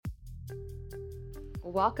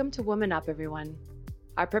Welcome to WomanUp, everyone.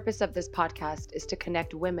 Our purpose of this podcast is to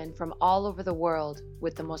connect women from all over the world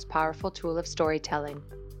with the most powerful tool of storytelling.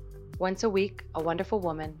 Once a week, a wonderful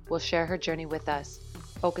woman will share her journey with us,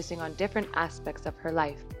 focusing on different aspects of her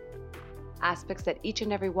life. Aspects that each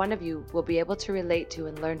and every one of you will be able to relate to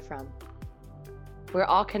and learn from. We're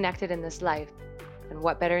all connected in this life, and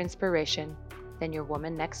what better inspiration than your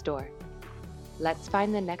woman next door? Let's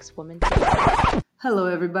find the next woman. Hello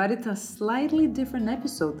everybody, it's a slightly different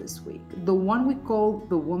episode this week, the one we call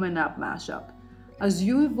the WomanUp MashUp. As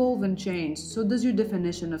you evolve and change, so does your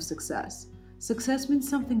definition of success. Success means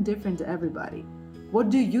something different to everybody.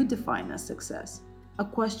 What do you define as success? A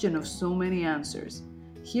question of so many answers.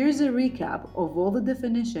 Here's a recap of all the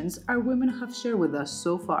definitions our women have shared with us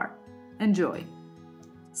so far. Enjoy.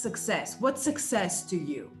 Success. What's success to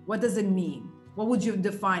you? What does it mean? What would you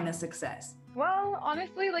define as success? Well,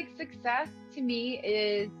 honestly, success to me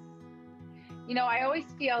is, I always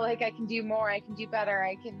feel like I can do more, I can do better,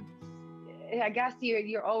 I guess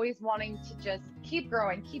you're always wanting to just keep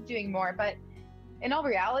growing, keep doing more. But in all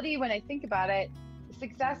reality, when I think about it,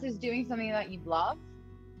 success is doing something that you love,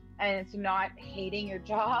 and it's not hating your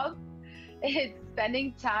job. It's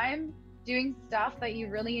spending time doing stuff that you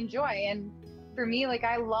really enjoy. And for me,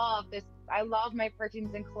 I love this. I love my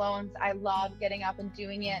perfumes and colognes. I love getting up and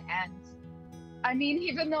doing it. And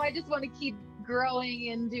even though I just want to keep growing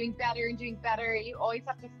and doing better, you always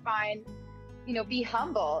have to find, be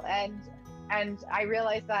humble. And I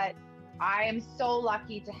realize that I am so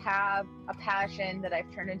lucky to have a passion that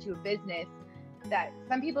I've turned into a business, that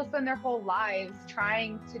some people spend their whole lives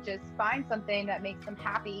trying to just find something that makes them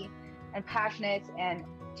happy and passionate. And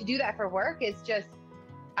to do that for work is just,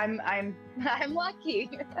 I'm lucky.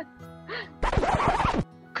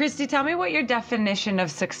 Christy, tell me what your definition of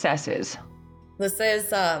success is. This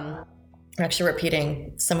is actually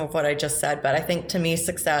repeating some of what I just said, but I think to me,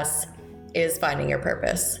 success is finding your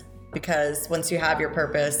purpose, because once you have your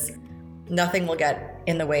purpose, nothing will get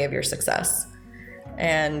in the way of your success.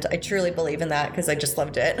 And I truly believe in that because I just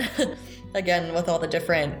loved it. Again, with all the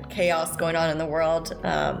different chaos going on in the world,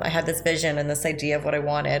 I had this vision and this idea of what I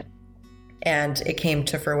wanted, and it came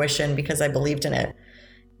to fruition because I believed in it.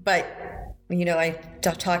 But,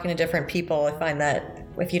 talking to different people, I find that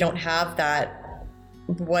if you don't have that,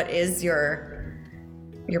 what is your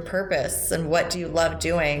purpose and what do you love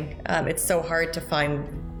doing? It's so hard to find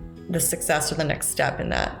the success or the next step in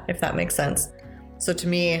that, if that makes sense. So to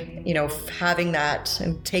me, having that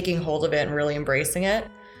and taking hold of it and really embracing it,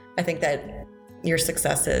 I think that your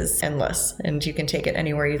success is endless and you can take it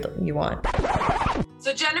anywhere you want.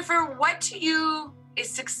 So Jennifer, what to you is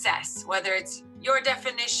success? Whether it's your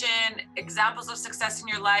definition, examples of success in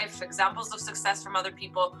your life, examples of success from other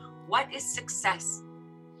people, what is success?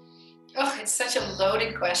 Oh, it's such a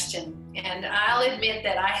loaded question. And I'll admit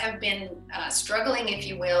that I have been struggling, if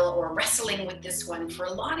you will, or wrestling with this one for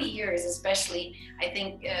a lot of years, especially, I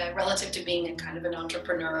think, relative to being a kind of an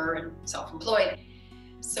entrepreneur and self-employed.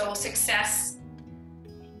 So success,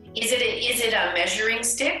 is it a measuring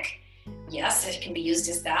stick? Yes, it can be used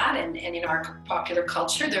as that. And in our popular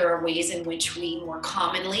culture, there are ways in which we more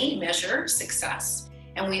commonly measure success.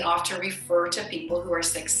 And we often refer to people who are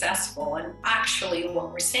successful. And actually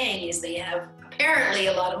what we're saying is they have apparently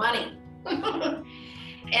a lot of money.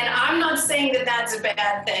 And I'm not saying that that's a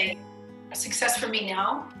bad thing. Success for me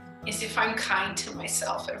now is if I'm kind to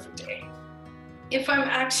myself every day. If I'm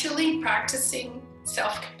actually practicing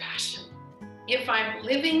self-compassion. If I'm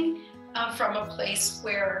living from a place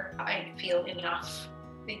where I feel enough,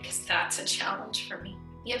 because that's a challenge for me.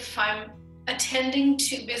 If I'm attending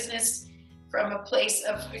to business from a place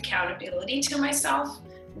of accountability to myself,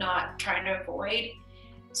 not trying to avoid.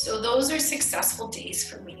 So those are successful days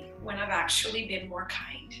for me, when I've actually been more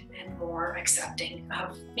kind and more accepting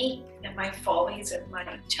of me and my follies and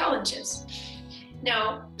my challenges.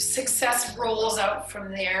 Now, success rolls out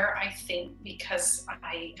from there, I think, because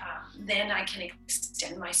then I can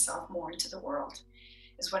extend myself more into the world.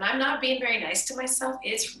 Because when I'm not being very nice to myself,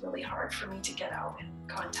 it's really hard for me to get out and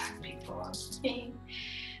contact people.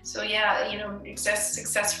 So yeah,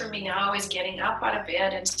 success for me now is getting up out of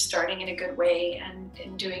bed and starting in a good way and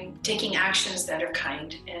taking actions that are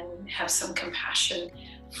kind and have some compassion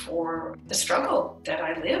for the struggle that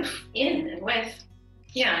I live in and with.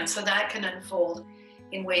 Yeah, and so that can unfold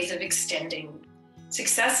in ways of extending.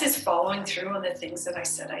 Success is following through on the things that I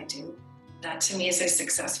said I do. That to me is a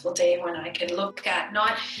successful day when I can look at,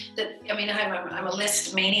 not that, I'm a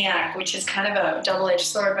list maniac, which is kind of a double-edged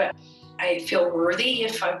sword, but I feel worthy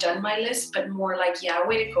if I've done my list, but more like, yeah,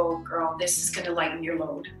 way to go, girl. This is going to lighten your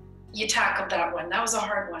load. You tackled that one. That was a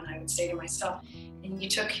hard one, I would say to myself. And and you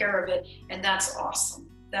took care of it, and that's awesome.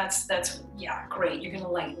 That's yeah, great. You're going to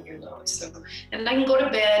lighten your load. So, and I can go to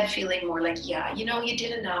bed feeling more like, yeah, you know, you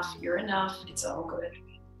did enough. You're enough. It's all good.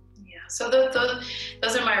 Yeah. So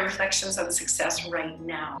those are my reflections on success right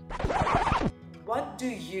now. What do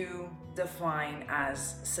you define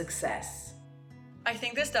as success? I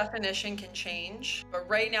think this definition can change, but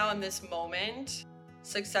right now in this moment,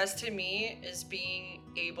 success to me is being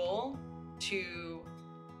able to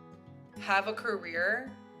have a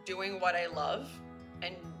career doing what I love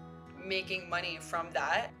and making money from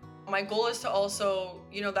that. My goal is to also,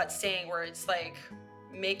 you know, that saying where it's like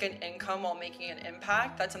make an income while making an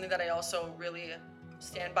impact. That's something that I also really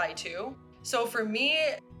stand by too. So for me,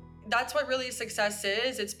 that's what really success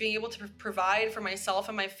is. It's being able to provide for myself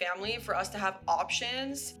and my family, for us to have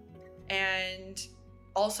options, and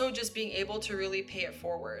also just being able to really pay it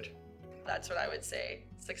forward. That's what I would say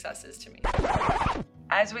success is to me.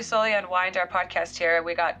 As we slowly unwind our podcast here,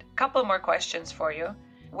 we got a couple more questions for you.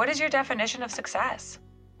 What is your definition of success?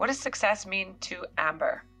 What does success mean to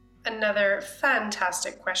Amber? Another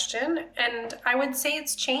fantastic question. And I would say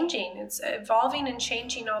it's changing. It's evolving and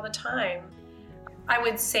changing all the time. I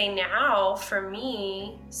would say now, for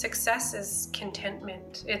me, success is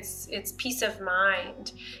contentment. It's peace of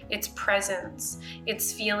mind. It's presence.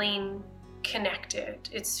 It's feeling connected.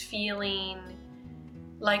 It's feeling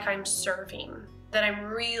like I'm serving, that I'm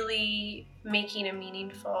really making a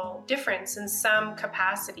meaningful difference in some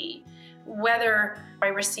capacity. Whether I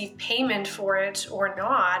receive payment for it or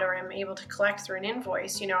not, or I'm able to collect through an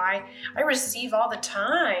invoice, you know, I receive all the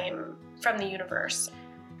time from the universe.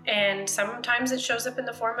 And sometimes it shows up in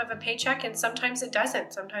the form of a paycheck, and sometimes it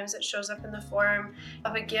doesn't. Sometimes it shows up in the form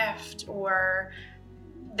of a gift, or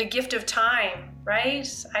the gift of time, right?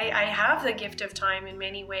 I have the gift of time in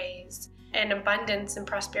many ways, and abundance and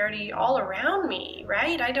prosperity all around me,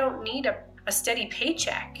 right? I don't need a steady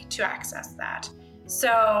paycheck to access that.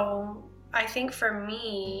 So I think for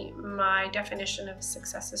me, my definition of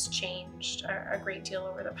success has changed a great deal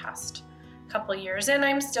over the past couple of years, and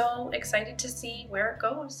I'm still excited to see where it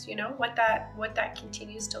goes, you know, what that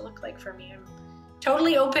continues to look like for me. I'm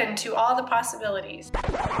totally open to all the possibilities.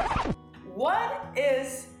 What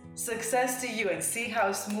is success to you? And see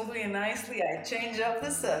how smoothly and nicely I change up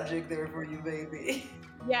the subject there for you, baby.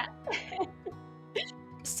 Yeah.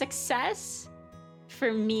 Success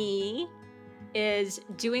for me is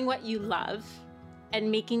doing what you love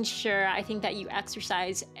and making sure, I think, that you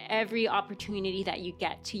exercise every opportunity that you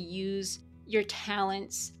get to use your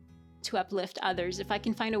talents to uplift others. If I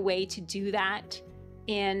can find a way to do that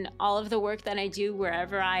in all of the work that I do,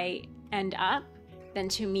 wherever I end up, then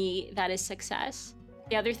to me, that is success.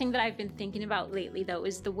 The other thing that I've been thinking about lately, though,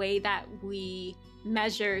 is the way that we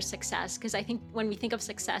measure success. Because I think when we think of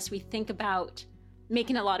success, we think about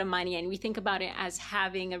making a lot of money, and we think about it as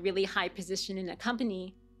having a really high position in a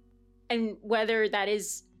company. And whether that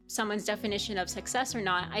is someone's definition of success or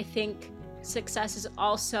not, I think success is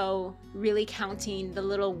also really counting the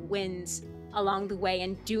little wins along the way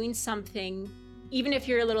and doing something, even if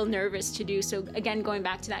you're a little nervous to do. So again, going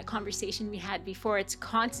back to that conversation we had before, it's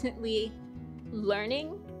constantly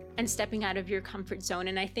learning and stepping out of your comfort zone.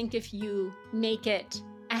 And I think if you make it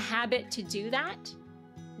a habit to do that,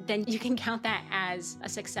 then you can count that as a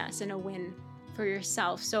success and a win for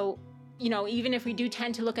yourself. So, you know, even if we do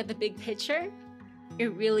tend to look at the big picture, it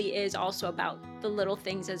really is also about the little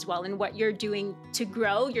things as well, and what you're doing to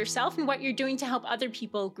grow yourself and what you're doing to help other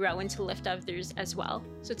people grow and to lift others as well.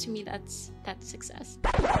 So to me, that's success.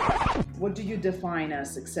 What do you define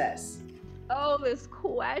as success? Oh, this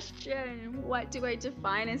question. What do I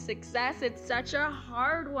define as success? It's such a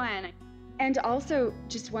hard one. And also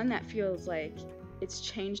just one that feels like it's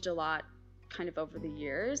changed a lot kind of over the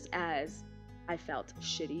years, as I felt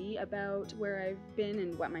shitty about where I've been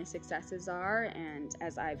and what my successes are, and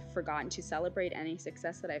as I've forgotten to celebrate any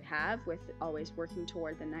success that I've had, with always working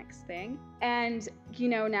toward the next thing. And, you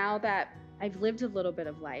know, now that I've lived a little bit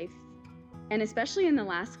of life, and especially in the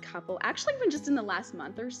last couple, actually even just in the last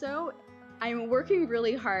month or so, I'm working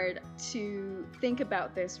really hard to think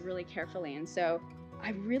about this really carefully. And so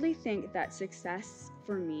I really think that success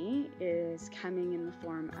for me is coming in the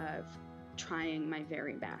form of trying my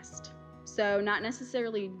very best. So not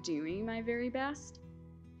necessarily doing my very best,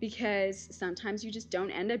 because sometimes you just don't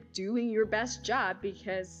end up doing your best job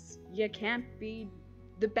because you can't be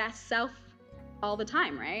the best self all the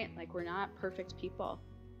time, right? Like, we're not perfect people.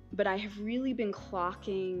 But I have really been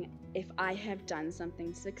clocking if I have done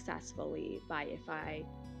something successfully by if I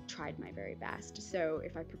tried my very best. So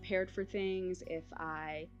if I prepared for things, if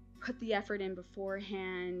I put the effort in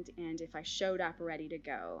beforehand, and if I showed up ready to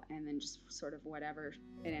go, and then just sort of whatever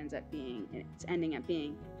it ends up being, it's ending up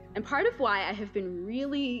being. And part of why I have been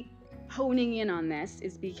really honing in on this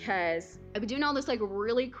is because I've been doing all this like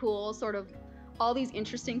really cool sort of all these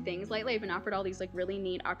interesting things lately. I've been offered all these like really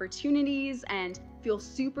neat opportunities and feel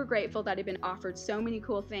super grateful that I've been offered so many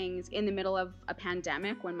cool things in the middle of a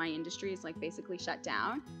pandemic when my industry is like basically shut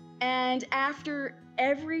down. And after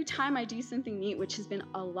every time I do something neat, which has been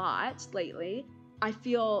a lot lately, I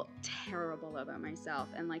feel terrible about myself,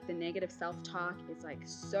 and like the negative self-talk is like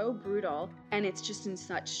so brutal, and it's just in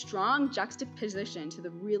such strong juxtaposition to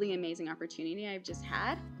the really amazing opportunity I've just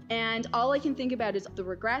had. And all I can think about is the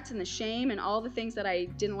regrets and the shame and all the things that I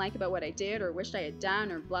didn't like about what I did or wished I had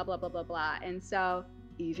done or blah, blah, blah, blah, blah. And so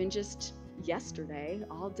even just yesterday,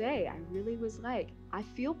 all day, I really was like, I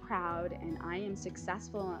feel proud and I am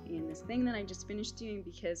successful in this thing that I just finished doing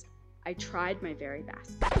because I tried my very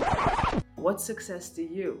best. What's success to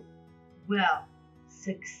you? Well,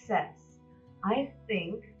 success. I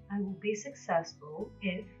think I will be successful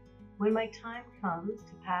if, when my time comes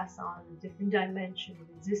to pass on a different dimension of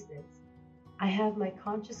existence, I have my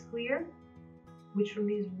conscience clear, which for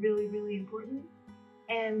me is really, really important,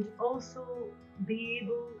 and also be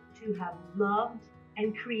able to have loved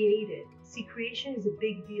and created. See, creation is a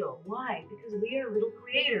big deal. Why? Because we are little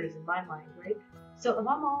creators in my mind, right? So if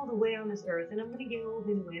I'm all the way on this earth and I'm going to get old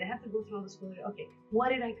anyway and I have to go through all this, okay, what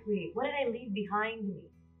did I create? What did I leave behind me?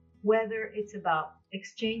 Whether it's about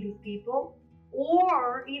exchange with people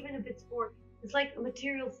or even if it's like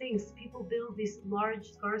material things. People build these large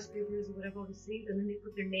skyscrapers or whatever overseas and then they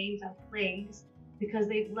put their names on flags because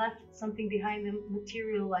they've left something behind them,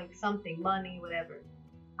 material like something, money, whatever.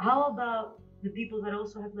 How about the people that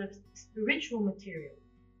also have left spiritual material?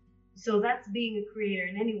 So that's being a creator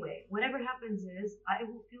in any way. Whatever happens is, I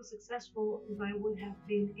will feel successful if I would have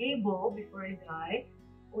been able, before I die,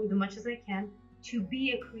 or as much as I can, to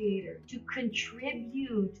be a creator, to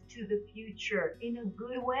contribute to the future in a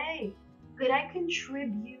good way. Could I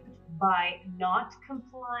contribute by not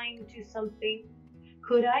complying to something?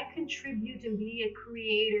 Could I contribute and be a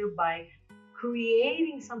creator by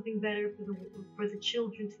creating something better for the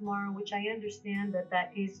children tomorrow, which I understand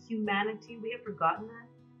that is humanity. We have forgotten that.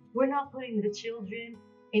 We're not putting the children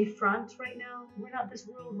in front right now. We're not this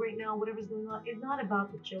world right now, whatever's going on. It's not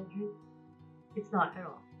about the children. It's not at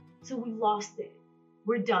all. So we lost it.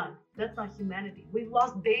 We're done. That's not humanity. We've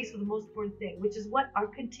lost base with the most important thing, which is what? Our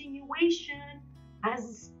continuation as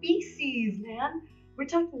a species, man. We're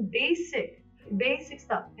talking basic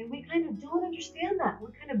stuff. And we kind of don't understand that.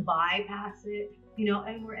 We kind of bypass it,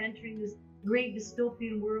 and we're entering this great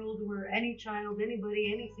dystopian world where any child,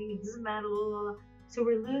 anybody, anything, it doesn't matter, blah, blah, blah. So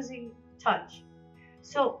we're losing touch.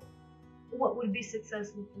 So what would be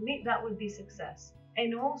successful for me? That would be success.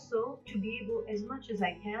 And also to be able, as much as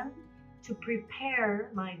I can, to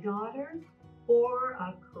prepare my daughter for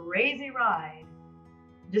a crazy ride.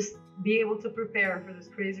 Just be able to prepare her for this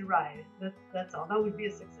crazy ride. That's all. That would be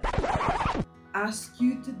a success. Ask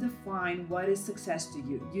you to define what is success to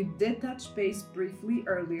you. You did touch base briefly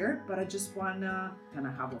earlier, but I just wanna kind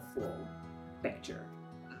of have a full picture.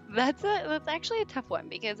 That's actually a tough one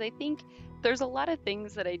because I think there's a lot of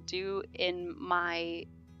things that I do in my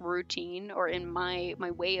routine or in my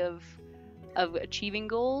way of achieving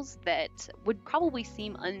goals that would probably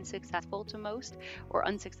seem unsuccessful to most or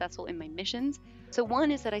unsuccessful in my missions. So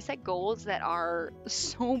one is that I set goals that are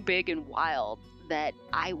so big and wild that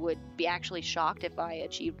I would be actually shocked if I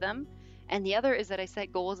achieved them. And the other is that I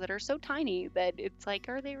set goals that are so tiny that it's like,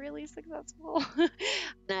 are they really successful?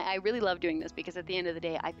 I really love doing this because at the end of the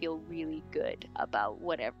day, I feel really good about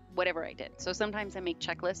whatever I did. So sometimes I make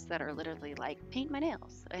checklists that are literally like paint my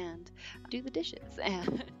nails and do the dishes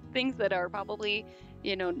and things that are probably,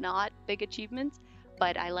 not big achievements.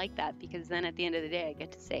 But I like that because then at the end of the day, I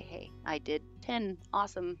get to say, hey, I did 10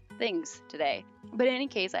 awesome things today. But in any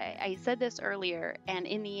case, I said this earlier, and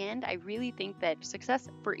in the end, I really think that success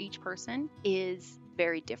for each person is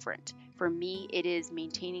very different. For me, it is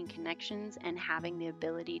maintaining connections and having the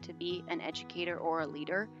ability to be an educator or a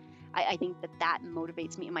leader. I think that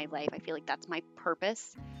motivates me in my life. I feel like that's my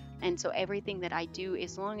purpose. And so everything that I do,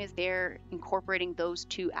 as long as they're incorporating those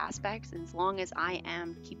two aspects, as long as I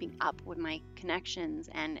am keeping up with my connections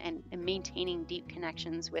and maintaining deep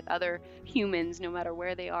connections with other humans, no matter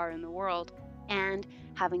where they are in the world, and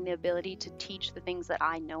having the ability to teach the things that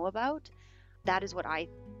I know about, that is what I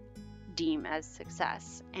deem as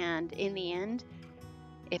success. And in the end,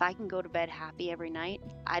 if I can go to bed happy every night,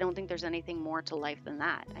 I don't think there's anything more to life than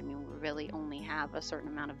that. I mean, we really only have a certain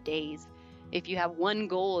amount of days if you have one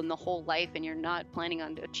goal in the whole life and you're not planning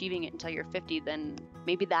on achieving it until you're 50, then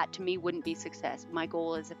maybe that to me wouldn't be success. My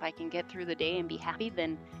goal is if I can get through the day and be happy,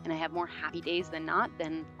 then, and I have more happy days than not,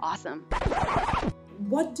 then awesome.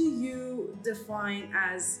 What do you define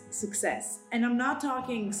as success? And I'm not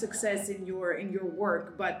talking success in your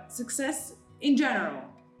work, but success in general.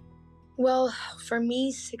 Well, for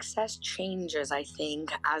me, success changes, I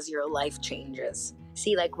think, as your life changes.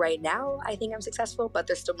 See, like right now, I think I'm successful, but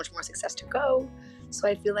there's still much more success to go. So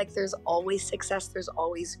I feel like there's always success, there's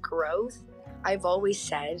always growth. I've always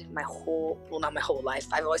said not my whole life,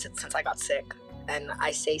 I've always said since I got sick. And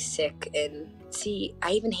I say sick, and see,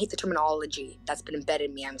 I even hate the terminology that's been embedded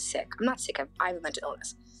in me. I'm sick. I'm not sick, I have a mental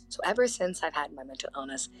illness. So ever since I've had my mental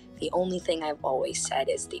illness, the only thing I've always said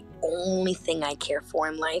is the only thing I care for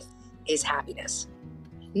in life is happiness.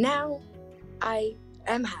 Now, I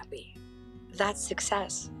am happy. That's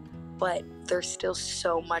success. But there's still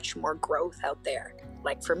so much more growth out there.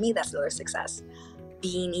 Like for me, that's another success.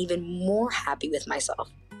 Being even more happy with myself,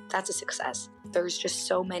 that's a success. There's just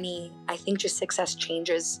so many, I think just success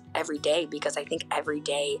changes every day, because I think every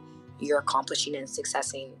day you're accomplishing and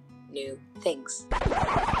successing new things.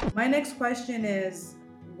 My next question is,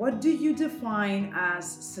 what do you define as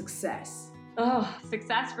success?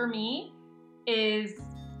 Success for me is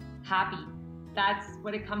happy. That's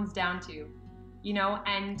what it comes down to,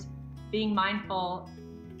 and being mindful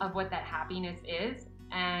of what that happiness is,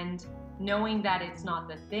 and knowing that it's not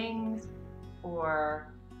the things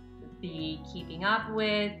or the keeping up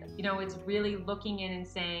with, it's really looking in and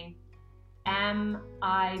saying, am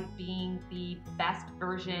I being the best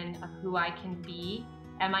version of who I can be?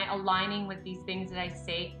 Am I aligning with these things that I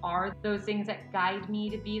say are those things that guide me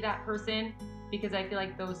to be that person? Because I feel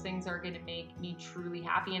like those things are going to make me truly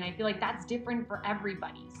happy. And I feel like that's different for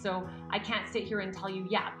everybody. So I can't sit here and tell you,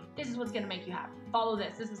 yeah, this is what's going to make you happy. Follow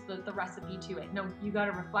this. This is the recipe to it. No, you got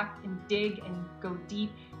to reflect and dig and go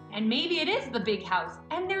deep. And maybe it is the big house.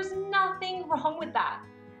 And there's nothing wrong with that.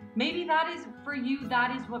 Maybe that is for you,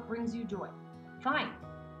 that is what brings you joy. Fine.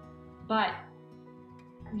 But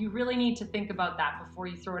you really need to think about that before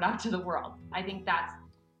you throw it out to the world. I think that's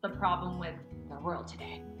the problem with the world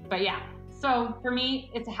today. But yeah. So for me,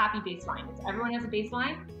 it's a happy baseline. Everyone has a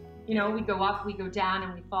baseline. We go up, we go down,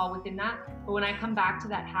 and we fall within that. But when I come back to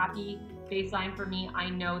that happy baseline for me, I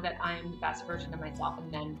know that I'm the best version of myself,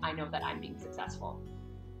 and then I know that I'm being successful.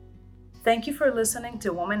 Thank you for listening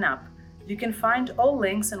to WomanUp. You can find all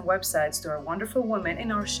links and websites to our wonderful women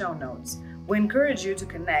in our show notes. We encourage you to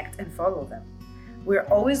connect and follow them. We're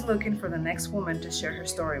always looking for the next woman to share her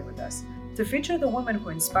story with us. To feature the women who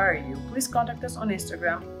inspire you, please contact us on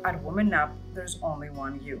Instagram at WomanUp. There's only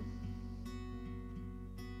one you.